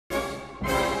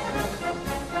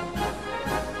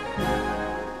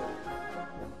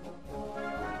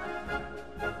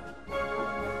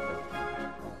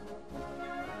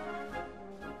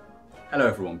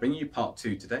bringing you part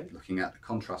 2 today, looking at the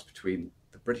contrast between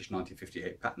the British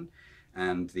 1958 pattern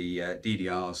and the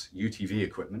DDR's UTV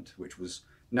equipment, which was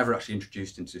never actually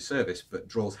introduced into service, but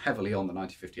draws heavily on the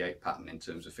 1958 pattern in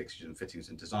terms of fixtures and fittings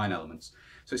and design elements.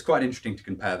 So it's quite interesting to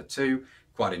compare the two,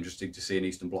 quite interesting to see an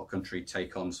Eastern Bloc country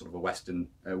take on sort of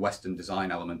a Western design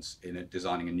elements in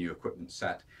designing a new equipment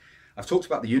set. I've talked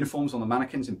about the uniforms on the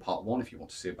mannequins in part 1. If you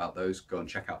want to see about those, go and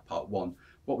check out part 1.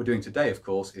 What we're doing today, of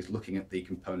course, is looking at the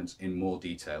components in more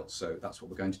detail. So that's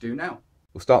what we're going to do now.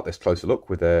 We'll start this closer look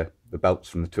with the belts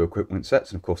from the two equipment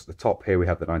sets. And of course, at the top here, we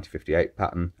have the 1958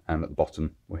 pattern, and at the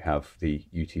bottom, we have the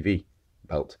UTV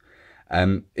belt.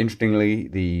 Interestingly,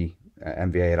 the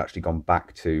MVA had actually gone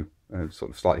back to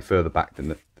sort of slightly further back than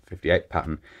the 58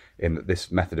 pattern, in that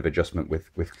this method of adjustment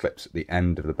with clips at the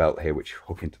end of the belt here, which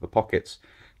hook into the pockets,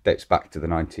 dates back to the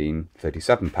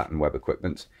 1937 pattern web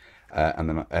equipment,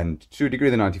 and to a degree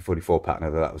the 1944 pattern,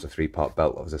 although that was a 3-part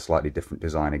belt, that was a slightly different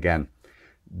design again.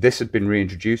 This had been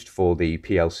reintroduced for the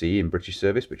PLC in British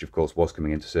service, which of course was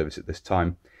coming into service at this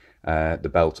time.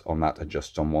 The belt on that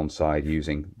adjusts on one side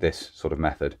using this sort of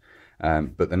method,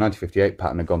 but the 1958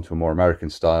 pattern had gone to a more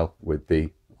American style with the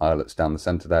eyelets down the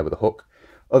centre there with a hook.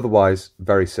 Otherwise,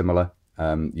 very similar.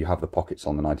 You have the pockets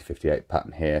on the 1958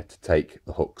 pattern here to take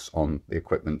the hooks on the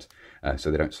equipment so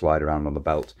they don't slide around on the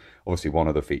belt. Obviously, one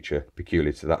other feature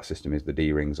peculiar to that system is the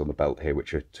D-rings on the belt here,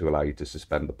 which are to allow you to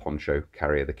suspend the poncho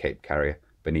carrier, the cape carrier,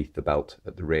 beneath the belt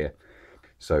at the rear.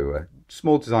 So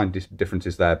small design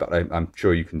differences there, but I'm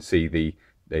sure you can see the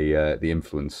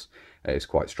influence is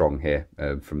quite strong here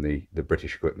from the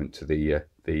British equipment to the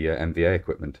MVA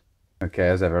equipment. Okay,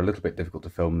 as ever, a little bit difficult to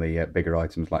film the bigger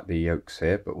items like the yokes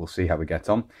here, but we'll see how we get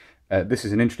on. This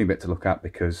is an interesting bit to look at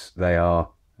because they are,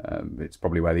 it's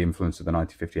probably where the influence of the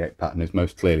 1958 pattern is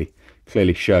most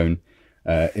clearly shown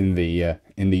in the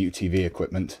UTV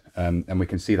equipment, and we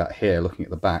can see that here looking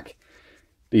at the back.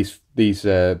 These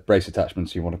brace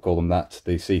attachments, you want to call them that,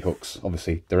 the C-hooks,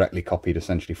 obviously directly copied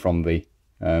essentially from the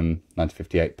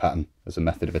 1958 pattern as a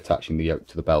method of attaching the yoke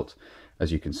to the belt.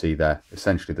 As you can see there,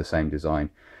 essentially the same design.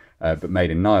 But made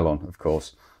in nylon, of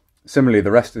course. Similarly, the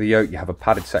rest of the yoke, you have a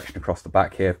padded section across the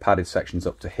back here, padded sections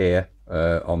up to here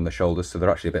on the shoulders, so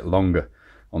they're actually a bit longer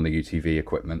on the UTV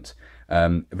equipment. A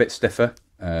bit stiffer,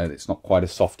 it's not quite a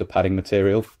softer padding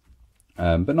material,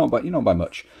 but not by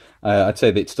much. I'd say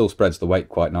that it still spreads the weight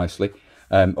quite nicely.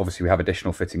 Obviously, we have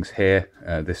additional fittings here,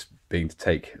 this being to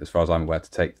take, as far as I'm aware, to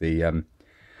take the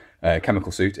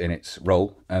chemical suit in its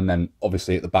roll, and then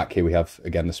obviously at the back here we have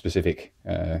again the specific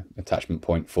attachment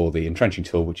point for the entrenching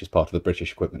tool, which is part of the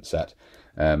British equipment set,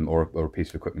 or a piece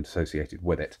of equipment associated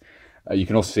with it. You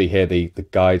can also see here the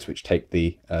guides which take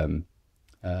the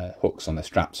hooks on the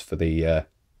straps for the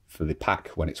pack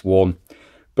when it's worn.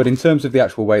 But in terms of the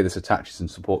actual way this attaches and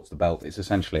supports the belt, it's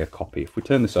essentially a copy. If we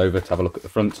turn this over to have a look at the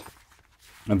front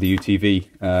of the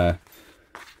UTV,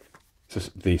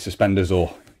 the suspenders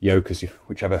or yoke,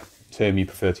 whichever term you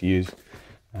prefer to use,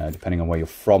 depending on where you're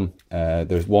from.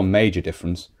 There's one major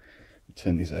difference.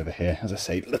 Turn these over here. As I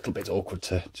say, a little bit awkward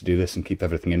to do this and keep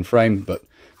everything in frame, but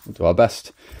we'll do our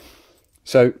best.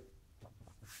 So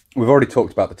we've already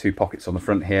talked about the two pockets on the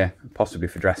front here, possibly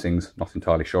for dressings, not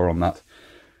entirely sure on that.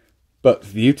 But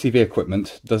the UTV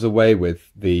equipment does away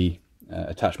with the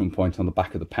attachment point on the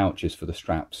back of the pouches for the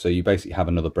straps, so you basically have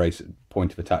another brace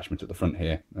point of attachment at the front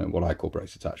here, what I call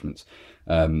brace attachments.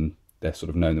 They're sort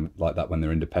of known like that when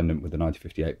they're independent with the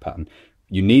 1958 pattern.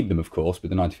 You need them, of course, with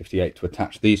the 1958 to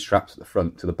attach these straps at the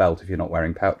front to the belt if you're not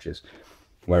wearing pouches,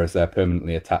 whereas they're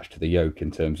permanently attached to the yoke in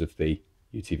terms of the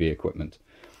UTV equipment.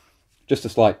 Just a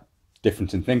slight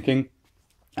difference in thinking.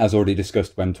 As already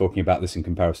discussed when talking about this in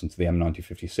comparison to the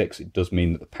M1956, it does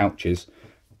mean that the pouches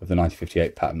of the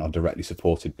 1958 pattern are directly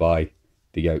supported by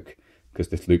the yoke, because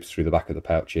this loops through the back of the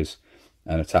pouches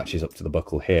and attaches up to the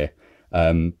buckle here.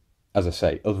 As I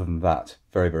say, other than that,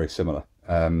 very, very similar.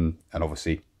 And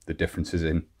obviously the differences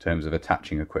in terms of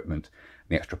attaching equipment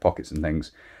and the extra pockets and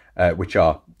things, which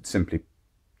are simply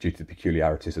due to the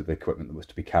peculiarities of the equipment that was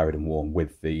to be carried and worn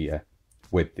with the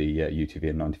UTV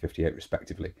and 1958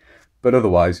 respectively. But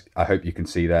otherwise, I hope you can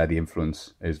see there the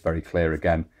influence is very clear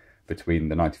again between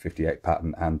the 1958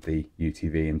 pattern and the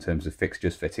UTV in terms of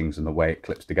fixtures, fittings and the way it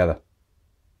clips together.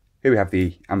 Here we have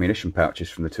the ammunition pouches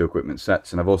from the two equipment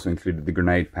sets, and I've also included the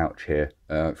grenade pouch here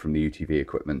from the UTV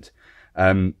equipment.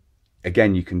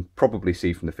 Again, you can probably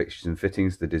see from the fixtures and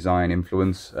fittings the design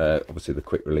influence, obviously the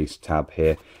quick release tab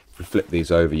here. If we flip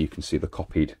these over, you can see the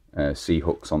copied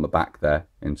C-hooks on the back there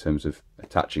in terms of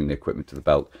attaching the equipment to the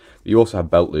belt. But you also have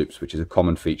belt loops, which is a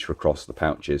common feature across the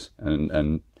pouches,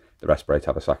 and the respirator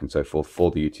haversack and so forth.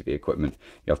 For the UTV equipment,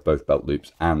 you have both belt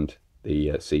loops and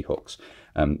the C hooks.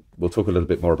 We'll talk a little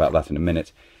bit more about that in a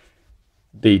minute.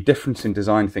 The difference in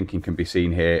design thinking can be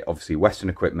seen here. Obviously, Western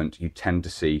equipment, you tend to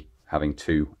see having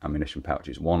 2 ammunition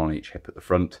pouches, 1 on each hip at the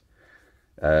front.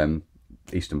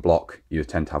 Eastern Bloc, you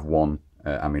tend to have 1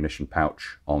 ammunition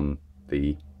pouch on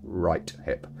the right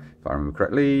hip, if I remember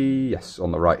correctly. Yes,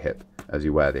 on the right hip as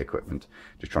you wear the equipment.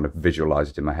 Just trying to visualize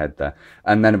it in my head there.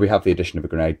 And then we have the addition of a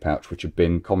grenade pouch, which have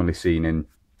been commonly seen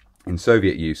in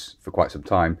Soviet use for quite some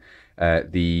time.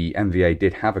 The MVA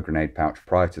did have a grenade pouch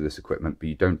prior to this equipment, but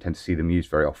you don't tend to see them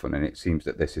used very often, and it seems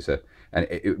that this is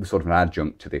it was sort of an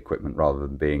adjunct to the equipment rather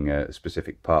than being a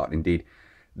specific part. Indeed,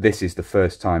 this is the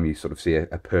first time you sort of see a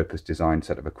purpose designed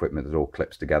set of equipment that all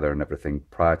clips together and everything.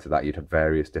 Prior to that, you'd have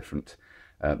various different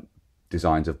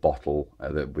designs of bottle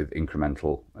with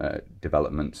incremental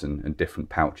developments and different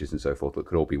pouches and so forth that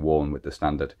could all be worn with the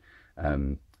standard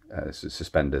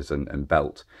suspenders and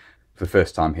belt. For the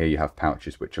first time here, you have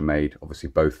pouches which are made, obviously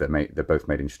they're both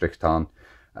made in Stricktarn.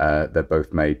 They're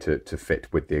both made to fit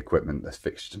with the equipment. The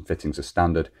fixtures and fittings are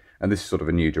standard, and this is sort of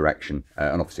a new direction.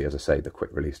 And obviously, as I say, the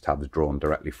quick release tab is drawn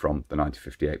directly from the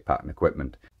 1958 pattern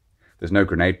equipment. There's no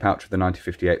grenade pouch for the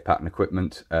 1958 pattern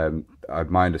equipment.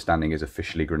 My understanding is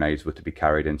officially grenades were to be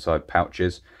carried inside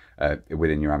pouches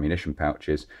within your ammunition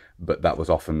pouches, but that was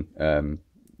often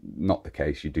not the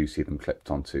case. You do see them clipped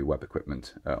onto web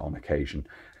equipment on occasion.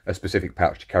 A specific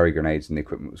pouch to carry grenades in the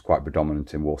equipment was quite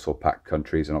predominant in Warsaw Pact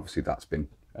countries, and obviously that's been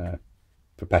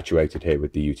perpetuated here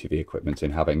with the UTV equipment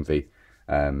in having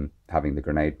the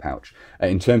grenade pouch.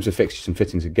 In terms of fixtures and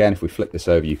fittings, again, if we flip this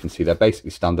over, you can see they're basically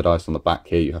standardized on the back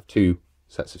here. You have 2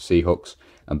 sets of C hooks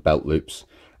and belt loops.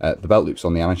 The belt loops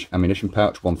on the ammunition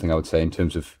pouch, one thing I would say in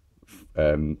terms of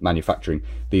manufacturing,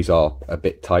 these are a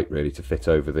bit tight really to fit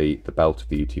over the belt of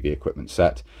the UTV equipment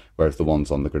set, whereas the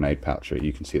ones on the grenade pouch,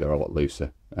 you can see they're a lot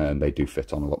looser and they do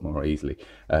fit on a lot more easily.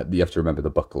 You have to remember the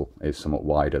buckle is somewhat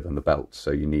wider than the belt,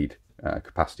 so you need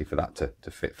capacity for that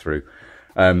to fit through.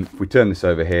 If we turn this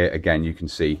over here, again, you can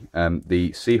see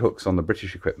the C hooks on the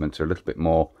British equipment are a little bit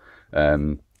more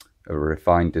a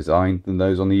refined design than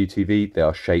those on the UTV. They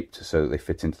are shaped so that they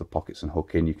fit into the pockets and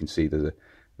hook in. You can see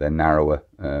they're narrower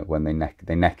when they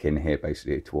neck in here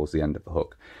basically towards the end of the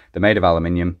hook. They're made of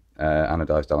aluminium,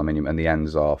 anodized aluminium, and the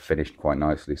ends are finished quite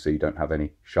nicely so you don't have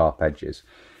any sharp edges.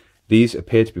 These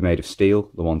appear to be made of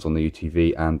steel, the ones on the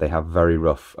UTV, and they have very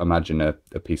rough, imagine a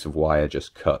piece of wire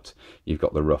just cut. You've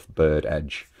got the rough bird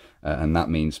edge, and that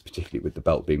means, particularly with the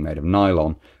belt being made of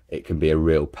nylon, it can be a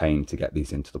real pain to get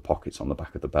these into the pockets on the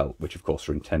back of the belt, which of course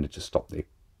are intended to stop the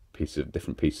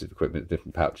different pieces of equipment,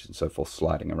 different pouches and so forth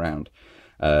sliding around.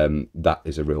 That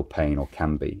is a real pain, or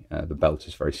can be. The belt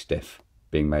is very stiff,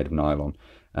 being made of nylon,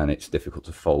 and it's difficult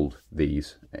to fold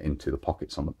these into the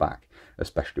pockets on the back,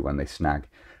 especially when they snag.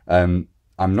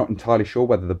 I'm not entirely sure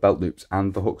whether the belt loops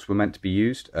and the hooks were meant to be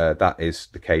used. That is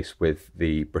the case with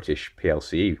the British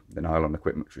PLCE, the nylon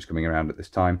equipment which was coming around at this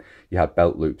time. You had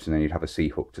belt loops and then you'd have a C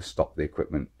hook to stop the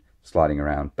equipment sliding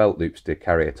around, belt loops to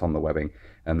carry it on the webbing,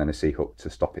 and then a C hook to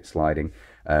stop it sliding.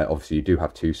 Obviously you do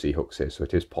have 2 C hooks here, so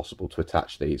it is possible to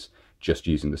attach these just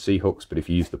using the C hooks, but if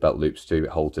you use the belt loops too,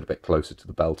 it holds it a bit closer to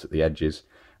the belt at the edges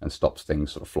and stops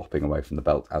things sort of flopping away from the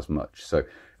belt as much. So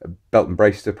belt and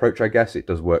braces approach, I guess, it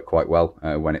does work quite well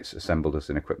when it's assembled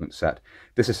as an equipment set.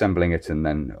 Disassembling it and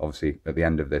then obviously at the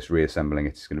end of this reassembling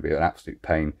it is going to be an absolute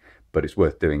pain, but it's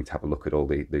worth doing to have a look at all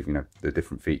the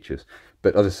different features.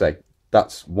 But as I say,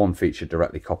 that's one feature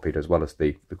directly copied, as well as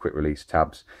the quick release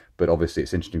tabs. But obviously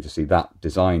it's interesting to see that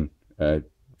design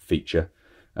feature,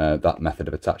 that method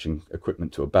of attaching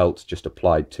equipment to a belt, just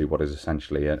applied to what is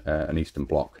essentially an Eastern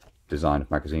Bloc design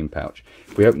of magazine pouch.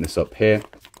 If we open this up here,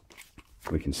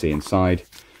 we can see inside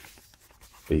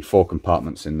the 4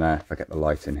 compartments in there. If I get the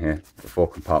light in here, the 4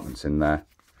 compartments in there,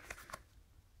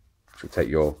 which will take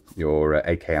your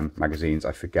AKM magazines.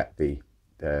 I forget the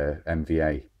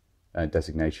MVA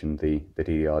designation, the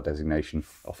DDR designation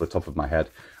off the top of my head.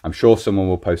 I'm sure someone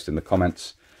will post in the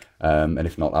comments, and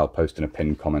if not, I'll post in a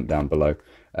pinned comment down below.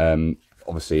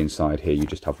 Obviously inside here you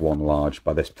just have one large,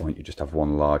 by this point you just have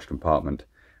one large compartment,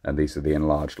 and these are the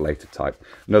enlarged later type.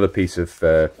 Another piece of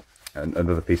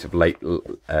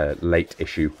late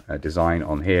issue design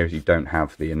on here is you don't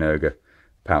have the Energa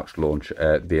pouch launch,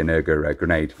 the Energa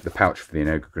grenade, the pouch for the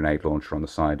Energa grenade launcher on the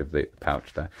side of the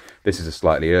pouch there. This is a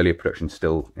slightly earlier production,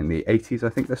 still in the 80s, I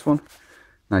think, this one.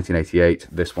 1988.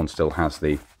 This one still has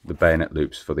the bayonet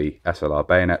loops for the SLR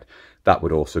bayonet. That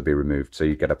would also be removed, so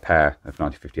you get a pair of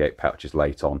 1958 pouches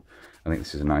late on. I think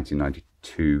this is a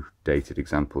 1992 dated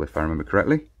example, if I remember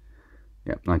correctly.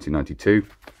 Yeah, 1992.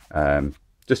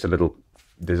 Just a little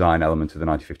design element of the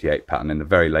 1958 pattern in the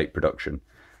very late production.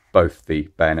 both the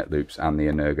bayonet loops and the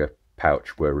Energa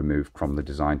pouch were removed from the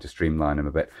design to streamline them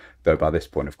a bit, though by this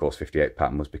point, of course, 58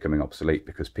 pattern was becoming obsolete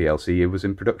because PLCU was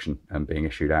in production and being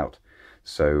issued out.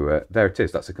 So there it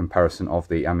is. That's a comparison of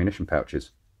the ammunition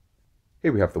pouches.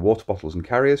 Here we have the water bottles and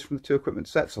carriers from the two equipment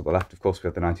sets. On the left, of course, we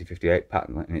have the 1958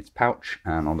 pattern in its pouch,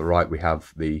 and on the right we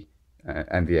have the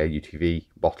MVA UTV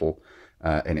bottle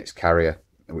in its carrier,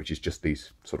 which is just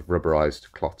these sort of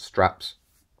rubberized cloth straps.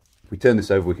 If we turn this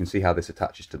over, we can see how this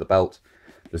attaches to the belt.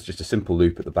 There's just a simple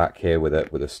loop at the back here with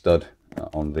a stud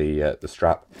on the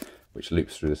strap, which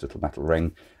loops through this little metal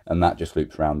ring, and that just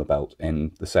loops around the belt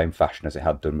in the same fashion as it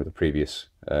had done with the previous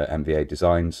MVA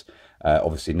designs.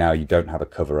 Obviously now you don't have a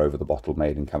cover over the bottle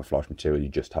made in camouflage material, you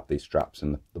just have these straps,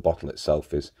 and the bottle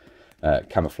itself is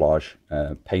camouflage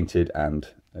painted and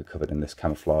covered in this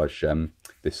camouflage,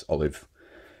 this olive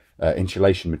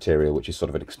insulation material, which is sort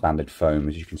of an expanded foam.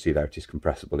 As you can see there, it is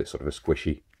compressible. It's sort of a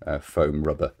squishy foam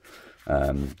rubber,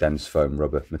 dense foam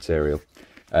rubber material.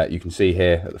 You can see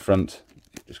here at the front,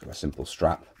 you've just got a simple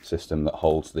strap system that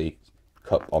holds the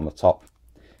cup on the top.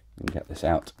 You can get this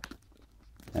out.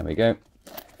 There we go.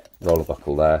 Roller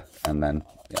buckle there, and then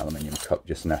the aluminium cup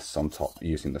just nests on top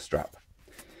using the strap,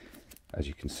 as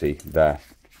you can see there.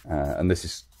 And this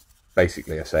is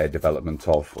basically, I say, a development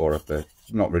of, or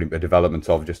not really a development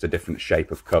of, just a different shape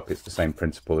of cup. It's the same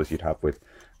principle as you'd have with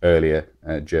earlier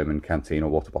German canteen or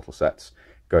water bottle sets,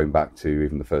 going back to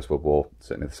even the First World War,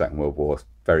 certainly the Second World War.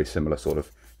 Very similar sort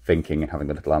of thinking, and having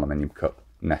the little aluminium cup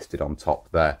nested on top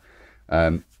there.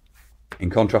 In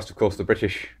contrast, of course, the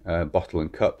British bottle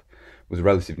and cup was a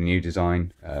relatively new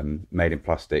design, made in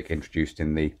plastic, introduced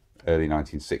in the early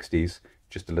 1960s,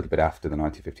 just a little bit after the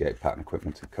 1958 pattern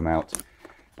equipment had come out.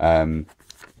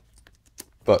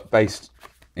 But based,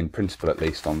 in principle at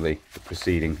least, on the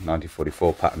preceding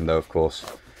 1944 pattern, though, of course.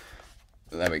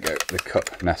 There we go, the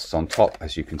cup nests on top,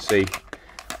 as you can see.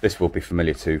 This will be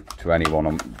familiar to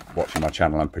anyone watching my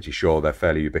channel, I'm pretty sure. They're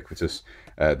fairly ubiquitous,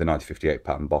 the 1958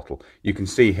 pattern bottle. You can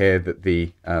see here that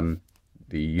the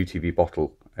UTV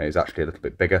bottle is actually a little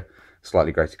bit bigger,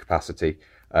 slightly greater capacity.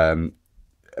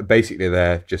 Basically,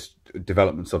 they're just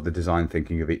developments of the design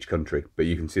thinking of each country, but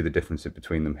you can see the difference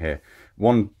between them here.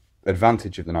 One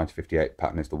advantage of the 1958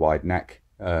 pattern is the wide neck.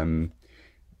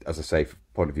 As I say, from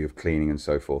the point of view of cleaning and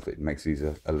so forth, it makes these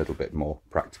a little bit more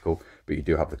practical, but you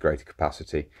do have the greater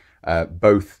capacity.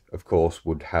 Both, of course,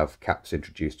 would have caps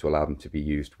introduced to allow them to be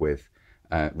used with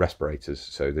respirators,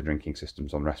 so the drinking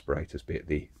systems on respirators, be it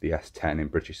the S10 in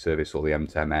British service or the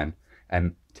M10M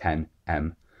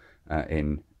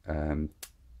in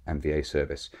MVA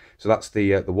service. So that's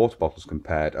the water bottles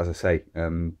compared. As I say,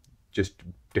 just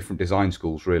different design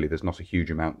schools really. There's not a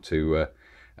huge amount to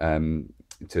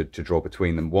draw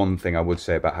between them. One thing I would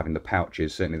say about having the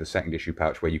pouches, certainly the second issue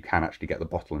pouch, where you can actually get the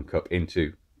bottle and cup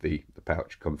into the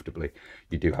pouch comfortably,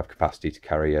 you do have capacity to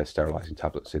carry sterilising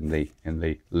tablets in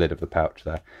the lid of the pouch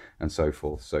there and so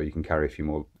forth, so you can carry a few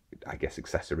more, I guess,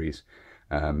 accessories,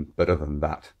 but other than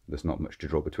that there's not much to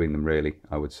draw between them really,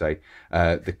 I would say.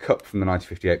 The cup from the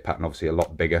 1958 pattern obviously a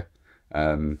lot bigger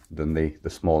than the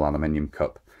small aluminium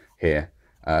cup here,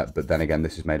 but then again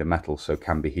this is made of metal, so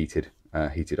can be heated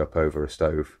up over a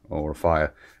stove or a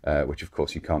fire, which of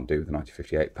course you can't do with the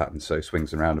 1958 pattern, so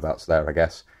swings and roundabouts there, I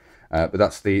guess. But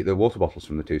that's the water bottles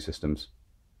from the two systems.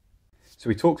 So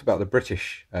we talked about the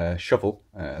British shovel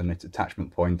and its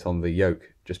attachment point on the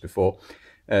yoke just before.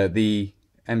 The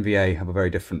MVA have a very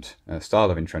different style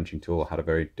of entrenching tool, had a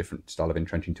very different style of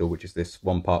entrenching tool, which is this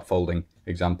one-part folding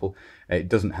example. It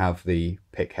doesn't have the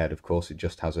pick head, of course, it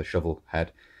just has a shovel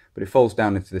head, but it folds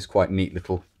down into this quite neat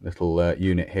little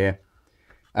unit here.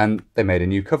 And they made a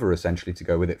new cover essentially to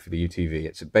go with it for the UTV.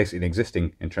 It's basically an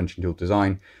existing entrenching tool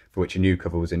design for which a new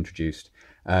cover was introduced.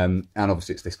 And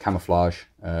obviously it's this camouflage,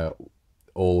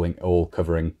 all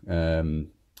covering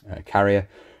carrier.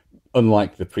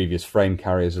 Unlike the previous frame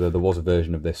carriers, there was a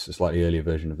version of this, a slightly earlier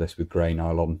version of this with grey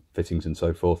nylon fittings and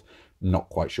so forth. Not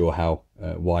quite sure how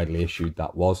widely issued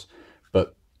that was,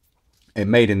 but it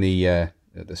made in the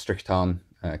Stricktarn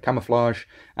camouflage.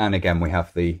 And again, we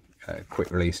have the quick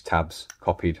release tabs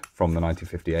copied from the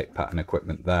 1958 pattern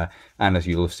equipment there, and as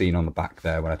you'll have seen on the back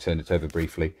there when I turned it over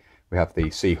briefly, we have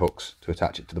the C hooks to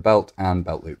attach it to the belt and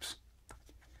belt loops.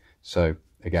 So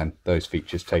again, those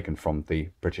features taken from the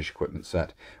British equipment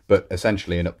set, but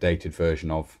essentially an updated version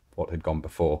of what had gone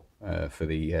before for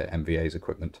the MVA's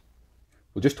equipment.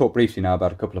 We'll just talk briefly now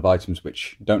about a couple of items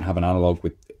which don't have an analogue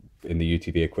in the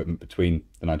UTV equipment between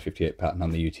the 1958 pattern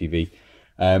and the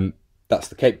UTV. That's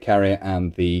the cape carrier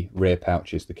and the rear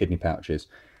pouches, the kidney pouches.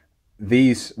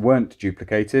 These weren't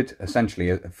duplicated,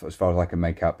 essentially, as far as I can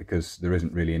make out, because there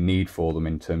isn't really a need for them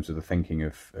in terms of the thinking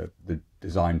of the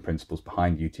design principles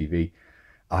behind UTV.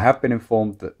 I have been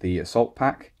informed that the assault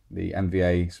pack, the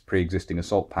MVA's pre-existing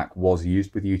assault pack, was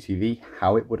used with UTV.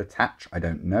 How it would attach, I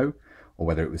don't know, or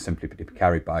whether it was simply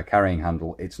carried by a carrying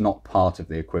handle. It's not part of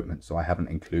the equipment, so I haven't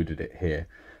included it here.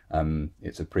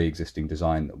 It's a pre-existing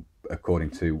design that, according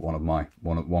to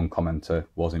one commenter,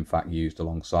 was in fact used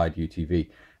alongside UTV.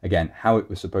 Again, how it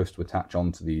was supposed to attach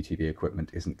onto the UTV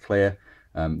equipment isn't clear.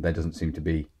 There doesn't seem to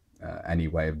be any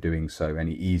way of doing so,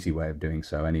 any easy way of doing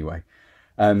so anyway.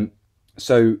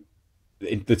 So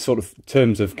in the sort of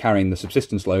terms of carrying the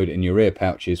subsistence load in your rear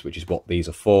pouches, which is what these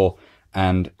are for,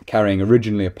 and carrying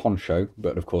originally a poncho,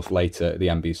 but of course later the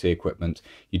MBC equipment,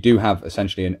 you do have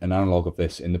essentially an analogue of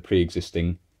this in the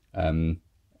pre-existing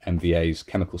MVA's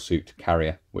chemical suit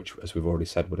carrier, which, as we've already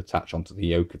said, would attach onto the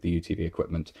yoke of the UTV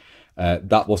equipment.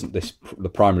 That wasn't the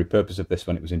primary purpose of this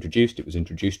when it was introduced. It was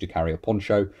introduced to carry a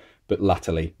poncho, but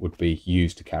latterly would be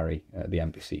used to carry the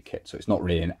MBC kit. So it's not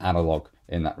really an analogue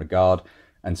in that regard.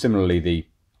 And similarly,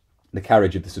 the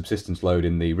carriage of the subsistence load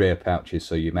in the rear pouches,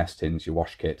 so your mess tins, your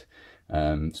wash kit,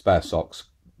 spare socks,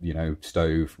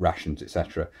 stove, rations,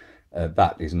 etc.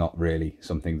 That is not really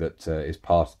something that is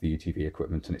part of the UTV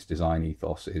equipment, and its design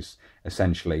ethos is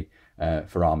essentially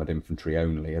for armoured infantry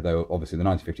only, although obviously the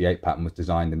 1958 pattern was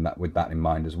designed with that in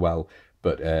mind as well.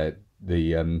 But the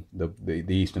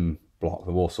Eastern Bloc,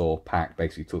 the Warsaw Pact,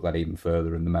 basically took that even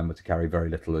further, and the men were to carry very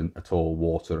little at all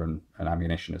water and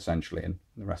ammunition essentially, and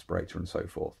the respirator and so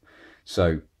forth.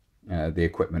 So the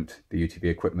equipment, the UTV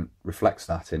equipment, reflects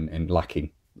that in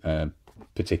lacking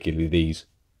particularly these.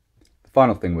 The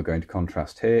final thing we're going to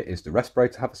contrast here is the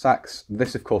respirator haversacks.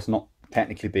 This, of course, not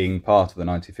technically being part of the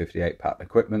 1958 pattern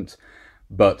equipment,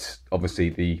 but obviously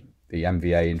the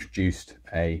MVA introduced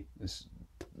a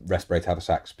respirator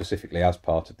haversack specifically as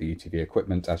part of the UTV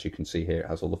equipment. As you can see here, it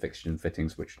has all the fixtures and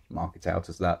fittings which mark it out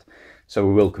as that. So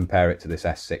we will compare it to this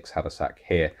S6 haversack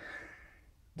here.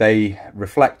 They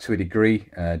reflect to a degree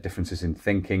differences in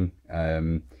thinking.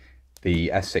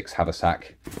 The S6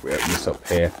 haversack, if we open this up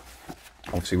here,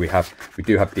 obviously we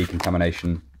do have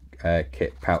decontamination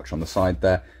kit pouch on the side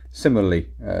there. Similarly,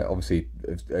 obviously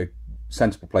a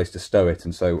sensible place to stow it,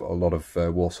 and so a lot of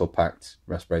Warsaw Pact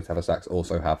respirator haversacks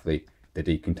also have the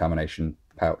decontamination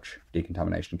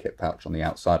kit pouch on the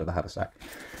outside of the haversack.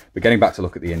 But getting back to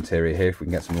look at the interior here, if we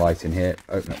can get some light in here,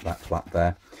 open up that flap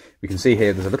there, we can see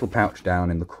here there's a little pouch down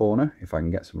in the corner. If I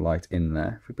can get some light in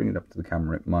there, if we bring it up to the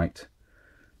camera, it might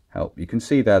help. You can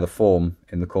see there the form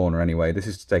in the corner anyway. This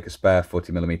is to take a spare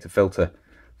 40mm filter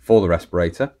for the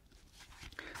respirator.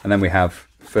 And then we have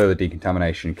further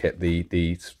decontamination kit.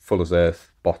 The Fuller's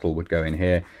Earth bottle would go in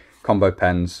here. Combo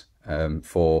pens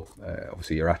for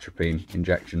obviously your atropine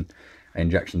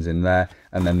injections in there.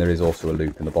 And then there is also a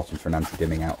loop in the bottom for an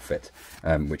anti-dimming outfit,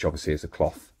 which obviously is a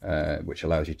cloth which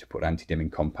allows you to put anti-dimming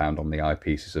compound on the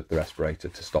eyepieces of the respirator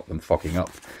to stop them fogging up.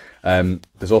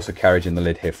 There's also carriage in the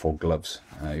lid here for gloves,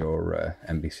 your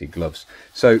MBC gloves.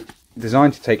 So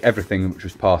designed to take everything which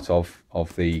was part of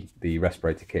the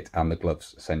respirator kit and the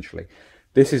gloves essentially.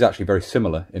 This is actually very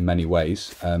similar in many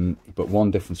ways, but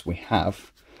one difference we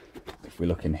have, if we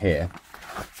look in here,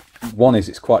 one is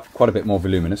it's quite a bit more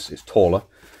voluminous, it's taller,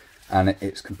 and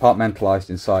it's compartmentalised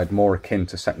inside, more akin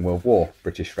to Second World War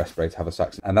British respirator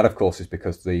haversacks. And that, of course, is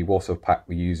because the Warsaw Pact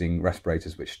were using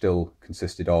respirators which still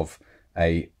consisted of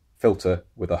a filter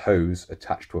with a hose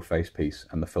attached to a facepiece,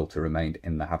 and the filter remained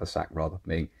in the haversack rather than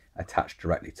being attached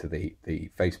directly to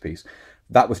the facepiece.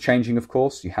 That was changing, of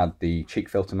course. You had the cheek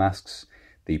filter masks,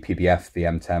 the PBF, the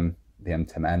M10, the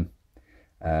M10N,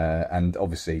 and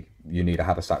obviously you need a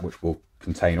haversack which will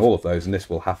contain all of those, and this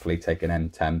will happily take an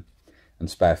M10 and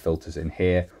spare filters in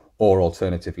here, or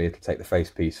alternatively it'll take the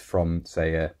facepiece from,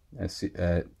 say, a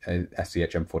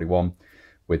SCH M41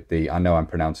 with the, I know I'm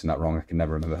pronouncing that wrong, I can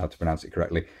never remember how to pronounce it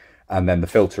correctly, and then the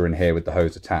filter in here with the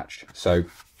hose attached. So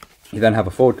you then have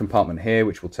a forward compartment here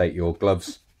which will take your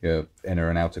gloves, your inner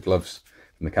and outer gloves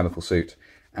from the chemical suit,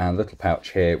 and a little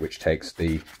pouch here which takes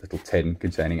the little tin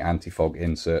containing anti-fog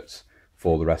inserts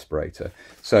for the respirator.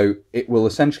 So it will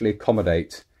essentially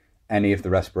accommodate any of the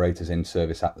respirators in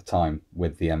service at the time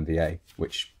with the MVA,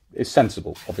 which is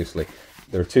sensible, obviously.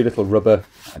 There are two little rubber,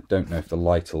 I don't know if the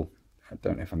light will, I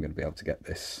don't know if I'm going to be able to get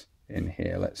this in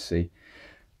here, let's see.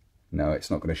 No,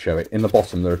 it's not going to show it. In the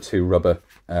bottom there are two rubber,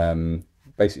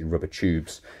 basically rubber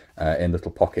tubes in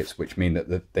little pockets, which mean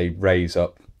that they raise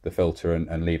up the filter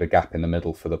and leave a gap in the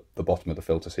middle for the bottom of the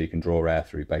filter so you can draw air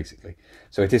through, basically.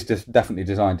 So it is just definitely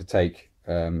designed to take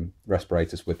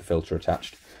respirators with the filter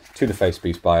attached to the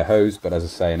facepiece by a hose, but as I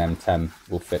say, an M10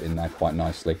 will fit in there quite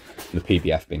nicely, and the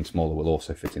PBF being smaller will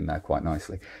also fit in there quite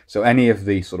nicely. So any of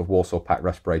the sort of Warsaw pack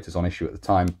respirators on issue at the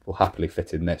time will happily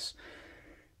fit in this.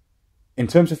 In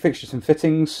terms of fixtures and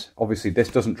fittings, obviously this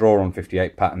doesn't draw on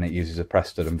 58 pattern, it uses a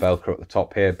press stud and Velcro at the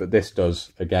top here, but this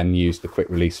does again use the quick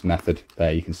release method.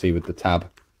 There you can see with the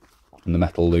tab and the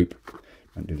metal loop.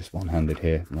 Don't do this one-handed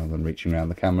here rather than reaching around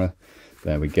the camera.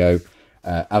 There we go.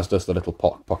 As does the little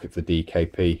pocket for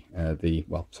DKP.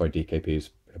 DKP is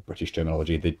British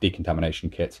terminology, the decontamination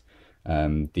kit.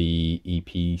 The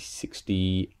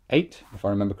EP68, if I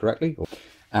remember correctly.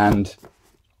 And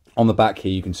on the back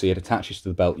here you can see it attaches to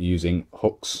the belt using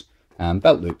hooks and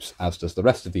belt loops, as does the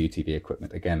rest of the UTV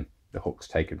equipment. Again, the hooks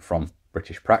taken from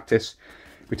British practice.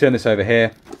 If we turn this over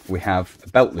here, we have a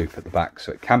belt loop at the back,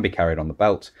 so it can be carried on the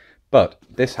belt, but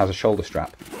this has a shoulder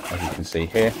strap, as you can see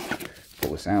here.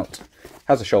 Pull this out.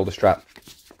 Has a shoulder strap,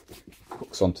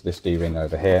 hooks onto this D-ring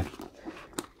over here,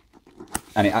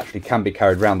 and it actually can be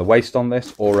carried around the waist on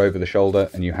this or over the shoulder,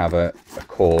 and you have a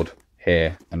cord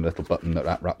here and a little button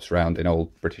that wraps around in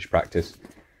old British practice,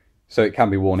 so it can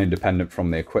be worn independent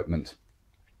from the equipment.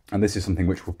 And this is something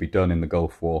which would be done in the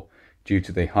Gulf War due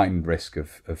to the heightened risk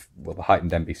of the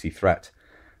heightened NBC threat.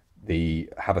 The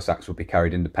haversacks would be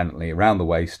carried independently around the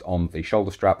waist on the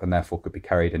shoulder strap, and therefore could be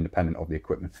carried independent of the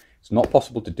equipment. It's not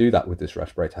possible to do that with this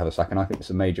respirator haversack, and I think it's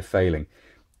a major failing.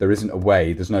 There isn't a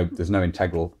way, there's no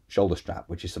integral shoulder strap,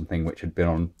 which is something which had been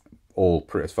on all,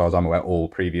 as far as I'm aware, all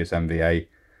previous MVA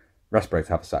respirator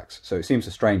haversacks. So it seems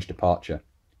a strange departure,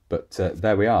 but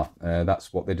there we are.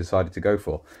 That's what they decided to go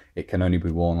for. It can only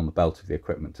be worn on the belt of the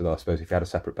equipment, although I suppose if you had a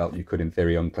separate belt you could in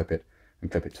theory unclip it and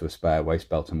clip it to a spare waist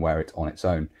belt and wear it on its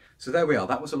own. So there we are.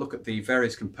 That was a look at the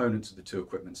various components of the two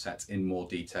equipment sets in more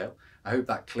detail. I hope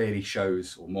that clearly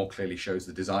shows, or more clearly shows,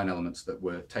 the design elements that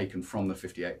were taken from the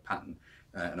 58 pattern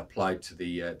and applied to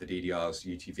the DDR's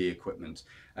UTV equipment.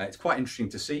 It's quite interesting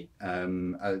to see,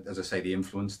 as I say, the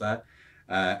influence there.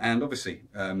 And obviously,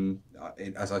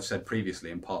 as I've said previously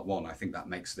in part one, I think that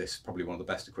makes this probably one of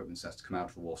the best equipment sets to come out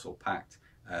of the Warsaw Pact.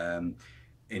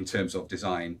 In terms of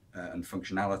design and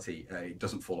functionality, it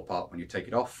doesn't fall apart when you take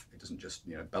it off. It doesn't just,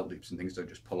 belt loops and things don't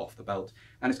just pull off the belt.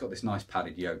 And it's got this nice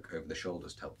padded yoke over the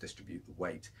shoulders to help distribute the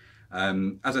weight.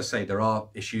 As I say, there are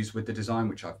issues with the design,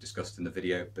 which I've discussed in the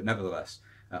video, but nevertheless,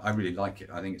 I really like it.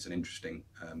 I think it's an interesting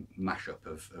mashup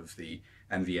of the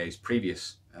MVA's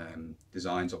previous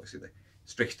designs, obviously the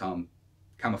strict arm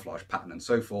camouflage pattern and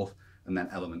so forth, and then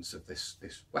elements of this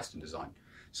Western design.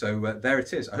 So there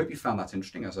it is. I hope you found that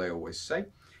interesting, as I always say.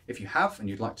 If you have and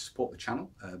you'd like to support the channel,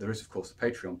 there is of course the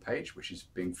Patreon page, which is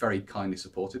being very kindly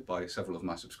supported by several of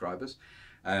my subscribers.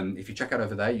 If you check out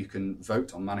over there, you can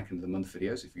vote on Mannequin of the Month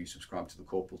videos if you subscribe to the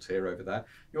Corporal tier over there.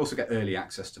 You also get early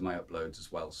access to my uploads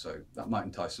as well, so that might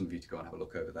entice some of you to go and have a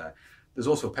look over there. There's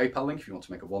also a PayPal link if you want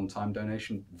to make a one-time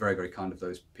donation. Very, very kind of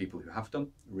those people who have done.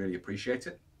 Really appreciate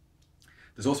it.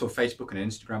 There's also a Facebook and an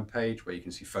Instagram page where you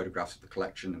can see photographs of the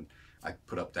collection, and I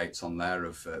put updates on there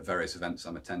of various events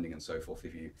I'm attending and so forth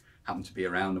if you happen to be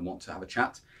around and want to have a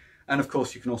chat. And of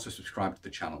course, you can also subscribe to the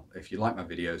channel. If you like my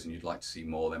videos and you'd like to see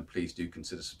more, then please do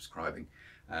consider subscribing.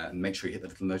 And make sure you hit the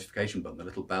little notification button, the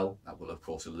little bell. That will of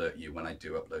course alert you when I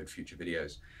do upload future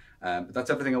videos. But that's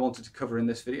everything I wanted to cover in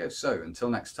this video. So until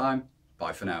next time,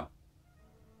 bye for now.